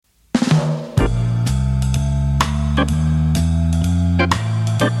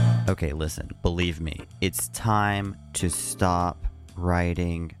Okay, listen, believe me, it's time to stop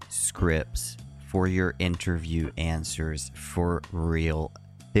writing scripts for your interview answers for real.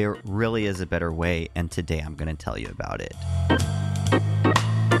 There really is a better way, and today I'm going to tell you about it.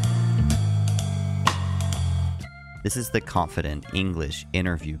 This is the Confident English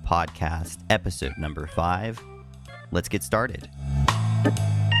Interview Podcast, episode number 5. Let's get started.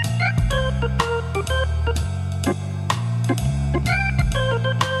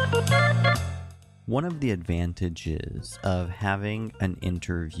 One of the advantages of having an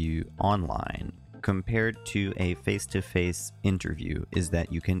interview online compared to a face-to-face interview is that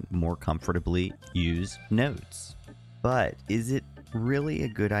you can more comfortably use notes. But is it really a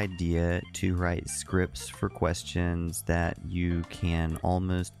good idea to write scripts for questions that you can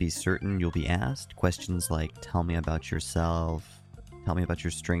almost be certain you'll be asked? Questions like, tell me about yourself, tell me about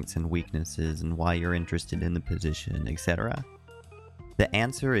your strengths and weaknesses and why you're interested in the position, etc.? The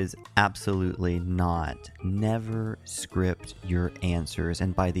answer is absolutely not. Never script your answers.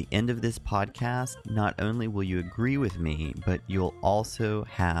 And by the end of this podcast, not only will you agree with me, but you'll also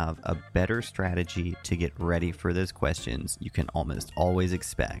have a better strategy to get ready for those questions you can almost always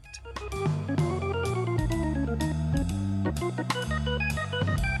expect.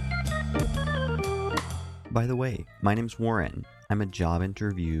 By the way, my name's Warren. I'm a job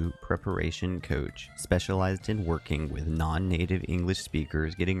interview preparation coach specialized in working with non-native English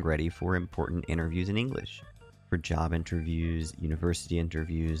speakers getting ready for important interviews in English. For job interviews, university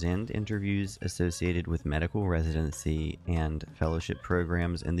interviews, and interviews associated with medical residency and fellowship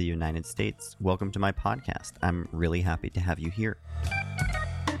programs in the United States, welcome to my podcast. I'm really happy to have you here.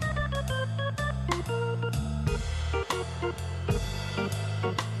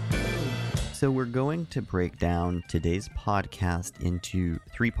 So we're going to break down today's podcast into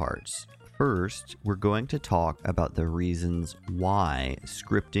 3 parts. First, we're going to talk about the reasons why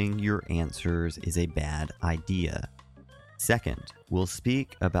scripting your answers is a bad idea. Second, we'll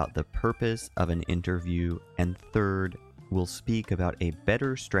speak about the purpose of an interview. And third, we'll speak about a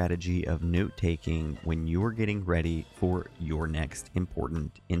better strategy of note-taking when you're getting ready for your next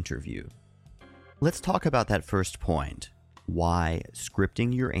important interview. Let's talk about that first point. Why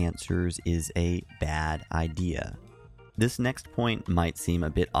scripting your answers is a bad idea. This next point might seem a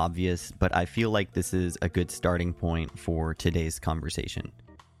bit obvious, but I feel like this is a good starting point for today's conversation.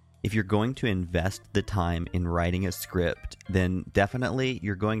 If you're going to invest the time in writing a script, then definitely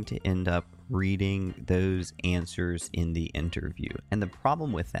you're going to end up reading those answers in the interview. And the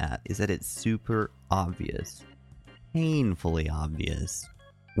problem with that is that it's super obvious, painfully obvious.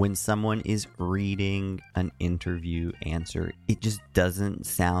 When someone is reading an interview answer, it just doesn't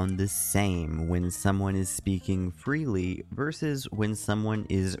sound the same when someone is speaking freely versus when someone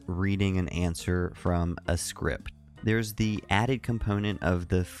is reading an answer from a script. There's the added component of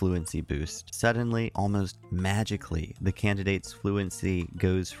the fluency boost. Suddenly, almost magically, the candidate's fluency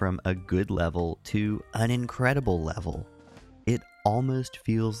goes from a good level to an incredible level. It almost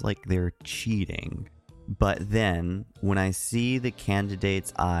feels like they're cheating. But then, when I see the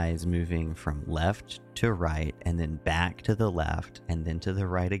candidate's eyes moving from left to right and then back to the left and then to the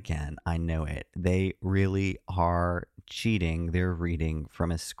right again, I know it. They really are cheating. They're reading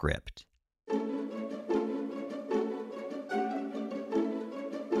from a script.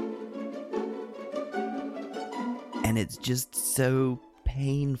 And it's just so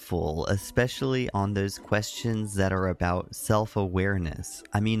painful, especially on those questions that are about self-awareness.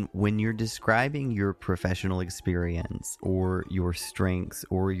 I mean, when you're describing your professional experience or your strengths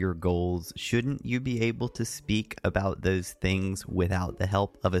or your goals, shouldn't you be able to speak about those things without the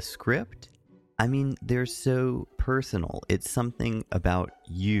help of a script? I mean, they're so personal. It's something about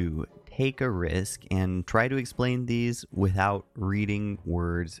you. Take a risk and try to explain these without reading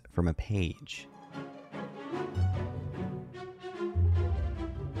words from a page.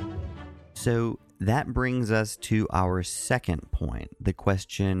 So that brings us to our second point, the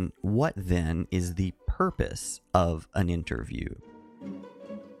question, what then is the purpose of an interview?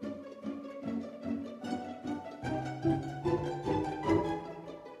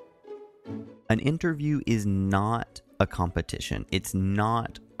 An interview is not a competition. It's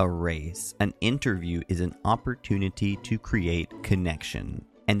not a race. An interview is an opportunity to create connection.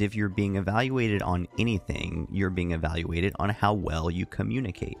 And if you're being evaluated on anything, you're being evaluated on how well you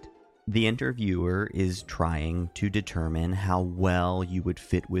communicate. The interviewer is trying to determine how well you would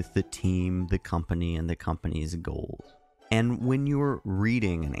fit with the team, the company, and the company's goals. And when you're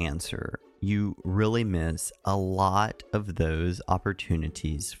reading an answer, you really miss a lot of those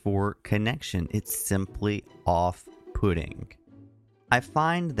opportunities for connection. It's simply off-putting. I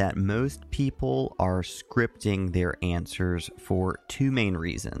find that most people are scripting their answers for two main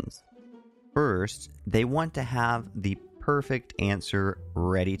reasons. First, they want to have the perfect answer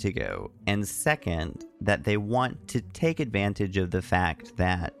ready to go. And second, that they want to take advantage of the fact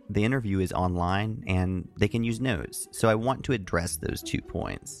that the interview is online and they can use notes. So I want to address those 2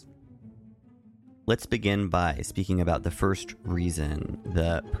 points. Let's begin by speaking about the first reason,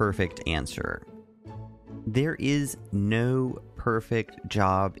 the perfect answer. There is no perfect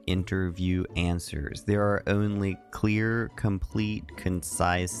job interview answers. There are only clear, complete,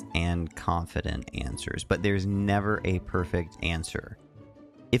 concise, and confident answers, but there's never a perfect answer.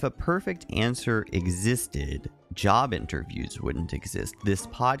 If a perfect answer existed, job interviews wouldn't exist. This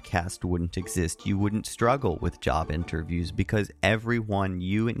podcast wouldn't exist. You wouldn't struggle with job interviews because everyone,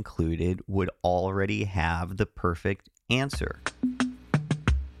 you included, would already have the perfect answer.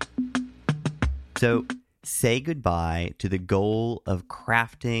 So, say goodbye to the goal of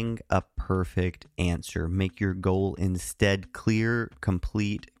crafting a perfect answer. Make your goal instead clear,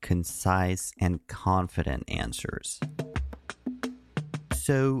 complete, concise, and confident answers.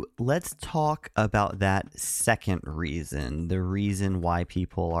 So let's talk about that second reason, the reason why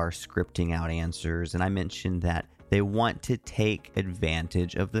people are scripting out answers. And I mentioned that they want to take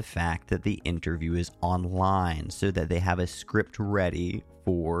advantage of the fact that the interview is online so that they have a script ready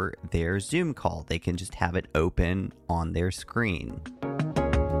for their Zoom call. They can just have it open on their screen.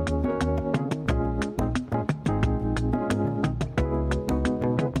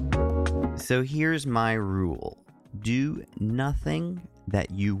 So here's my rule. Do nothing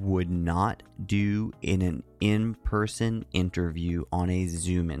that you would not do in an in-person interview on a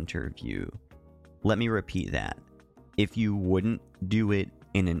Zoom interview. Let me repeat that. If you wouldn't do it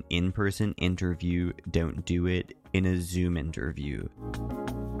in an in-person interview, don't do it in a Zoom interview.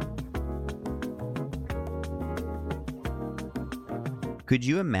 Could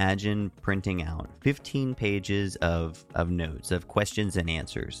you imagine printing out 15 pages of notes, of questions and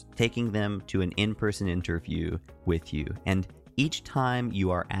answers, taking them to an in-person interview with you, and each time you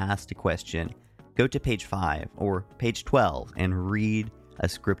are asked a question, go to page 5 or page 12 and read a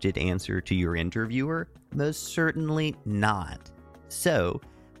scripted answer to your interviewer? Most certainly not. So,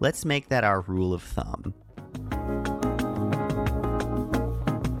 let's make that our rule of thumb.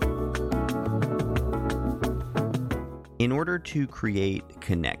 In order to create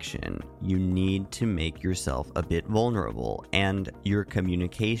connection, you need to make yourself a bit vulnerable, and your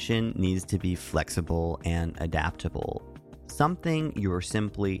communication needs to be flexible and adaptable. Something you're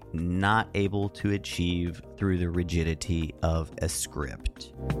simply not able to achieve through the rigidity of a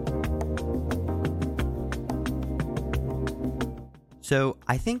script. So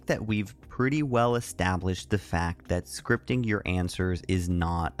I think that we've pretty well established the fact that scripting your answers is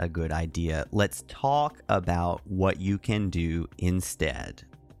not a good idea. Let's talk about what you can do instead.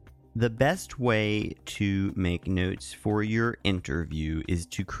 The best way to make notes for your interview is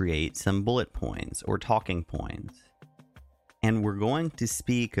to create some bullet points or talking points. And we're going to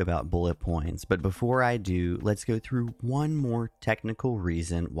speak about bullet points, but before I do, let's go through one more technical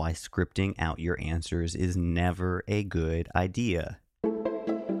reason why scripting out your answers is never a good idea.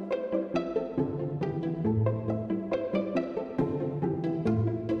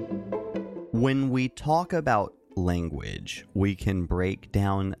 When we talk about language, we can break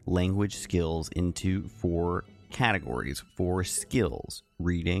down language skills into 4 categories, 4 skills: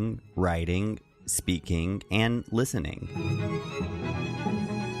 reading, writing, speaking, and listening.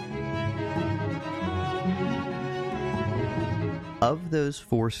 Of those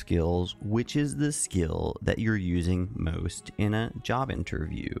 4 skills, which is the skill that you're using most in a job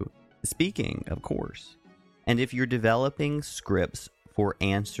interview? Speaking, of course. And if you're developing scripts for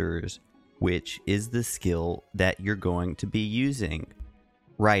answers, which is the skill that you're going to be using?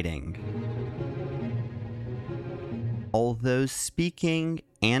 Writing. Although speaking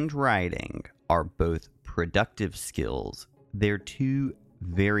and writing are both productive skills, they're 2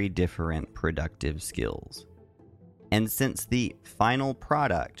 very different productive skills. And since the final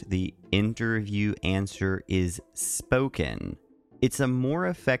product, the interview answer, is spoken, it's a more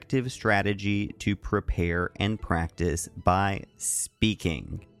effective strategy to prepare and practice by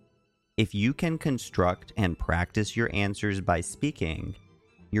speaking. If you can construct and practice your answers by speaking,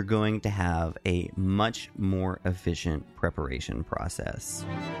 you're going to have a much more efficient preparation process.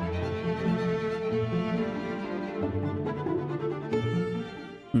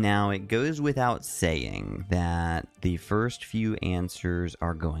 Now, it goes without saying that the first few answers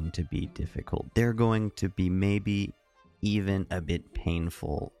are going to be difficult. They're going to be maybe even a bit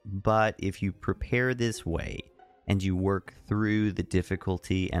painful. But if you prepare this way, and you work through the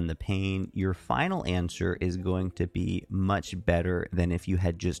difficulty and the pain, your final answer is going to be much better than if you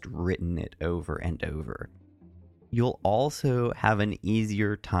had just written it over and over. You'll also have an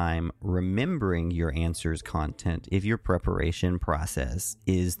easier time remembering your answer's content if your preparation process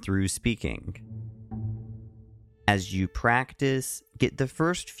is through speaking. As you practice, get the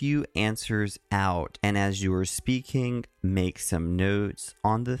first few answers out, and as you are speaking, make some notes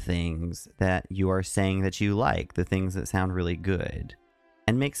on the things that you are saying that you like, the things that sound really good.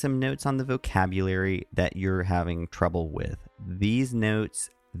 And make some notes on the vocabulary that you're having trouble with. These notes,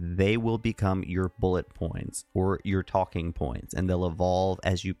 they will become your bullet points or your talking points, and they'll evolve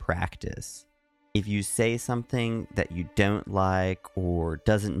as you practice. If you say something that you don't like or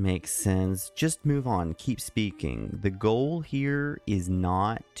doesn't make sense, just move on, keep speaking. The goal here is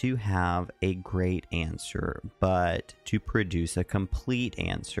not to have a great answer, but to produce a complete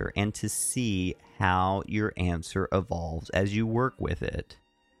answer and to see how your answer evolves as you work with it.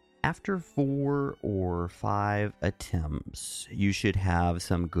 After 4 or 5 attempts, you should have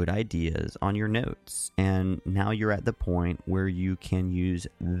some good ideas on your notes. And now you're at the point where you can use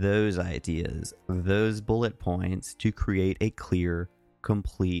those ideas, those bullet points, to create a clear,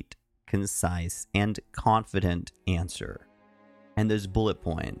 complete, concise, and confident answer. And those bullet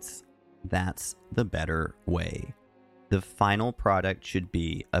points, that's the better way. The final product should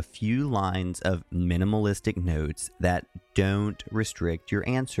be a few lines of minimalistic notes that don't restrict your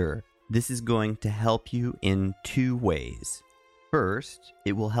answer. This is going to help you in 2 ways. First,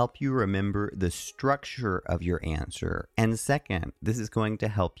 it will help you remember the structure of your answer. And second, this is going to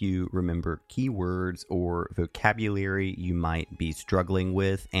help you remember keywords or vocabulary you might be struggling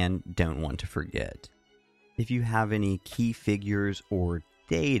with and don't want to forget. If you have any key figures or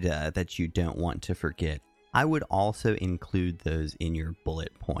data that you don't want to forget, I would also include those in your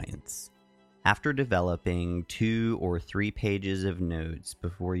bullet points. After developing 2 or 3 pages of notes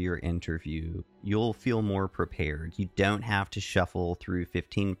before your interview, you'll feel more prepared. You don't have to shuffle through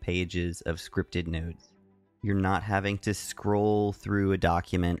 15 pages of scripted notes. You're not having to scroll through a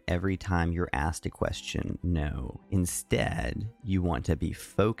document every time you're asked a question. No. Instead, you want to be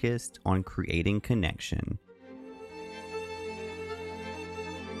focused on creating connection.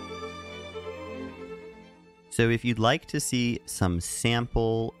 So if you'd like to see some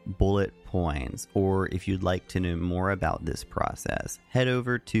sample bullet points, or if you'd like to know more about this process, head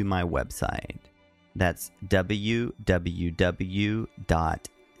over to my website. That's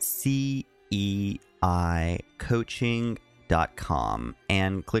www.CEIcoaching.com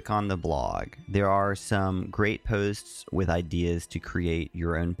and click on the blog. There are some great posts with ideas to create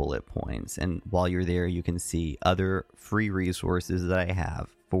your own bullet points. And while you're there, you can see other free resources that I have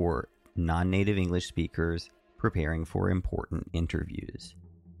for non-native English speakers preparing for important interviews.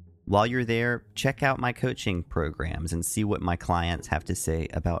 While you're there, check out my coaching programs and see what my clients have to say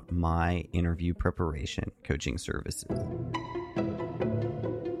about my interview preparation coaching services.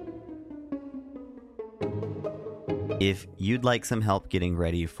 If you'd like some help getting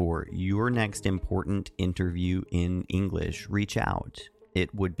ready for your next important interview in English, reach out.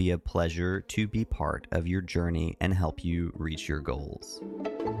 It would be a pleasure to be part of your journey and help you reach your goals.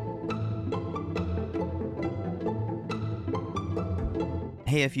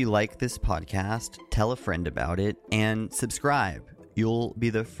 Hey, if you like this podcast, tell a friend about it and subscribe. You'll be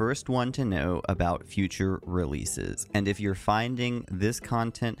the first one to know about future releases. And if you're finding this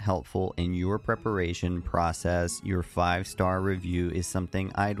content helpful in your preparation process, your 5-star review is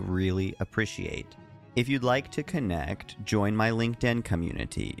something I'd really appreciate. If you'd like to connect, join my LinkedIn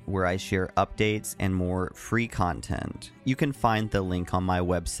community where I share updates and more free content. You can find the link on my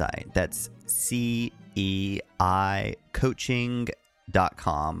website. That's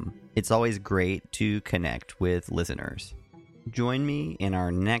CEIcoaching.com. It's always great to connect with listeners. Join me in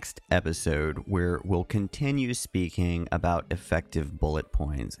our next episode where we'll continue speaking about effective bullet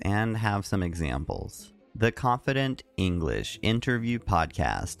points and have some examples. The Confident English Interview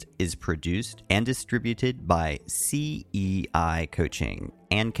Podcast is produced and distributed by CEI Coaching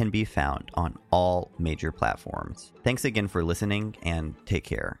and can be found on all major platforms. Thanks again for listening and take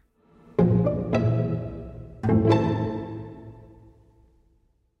care.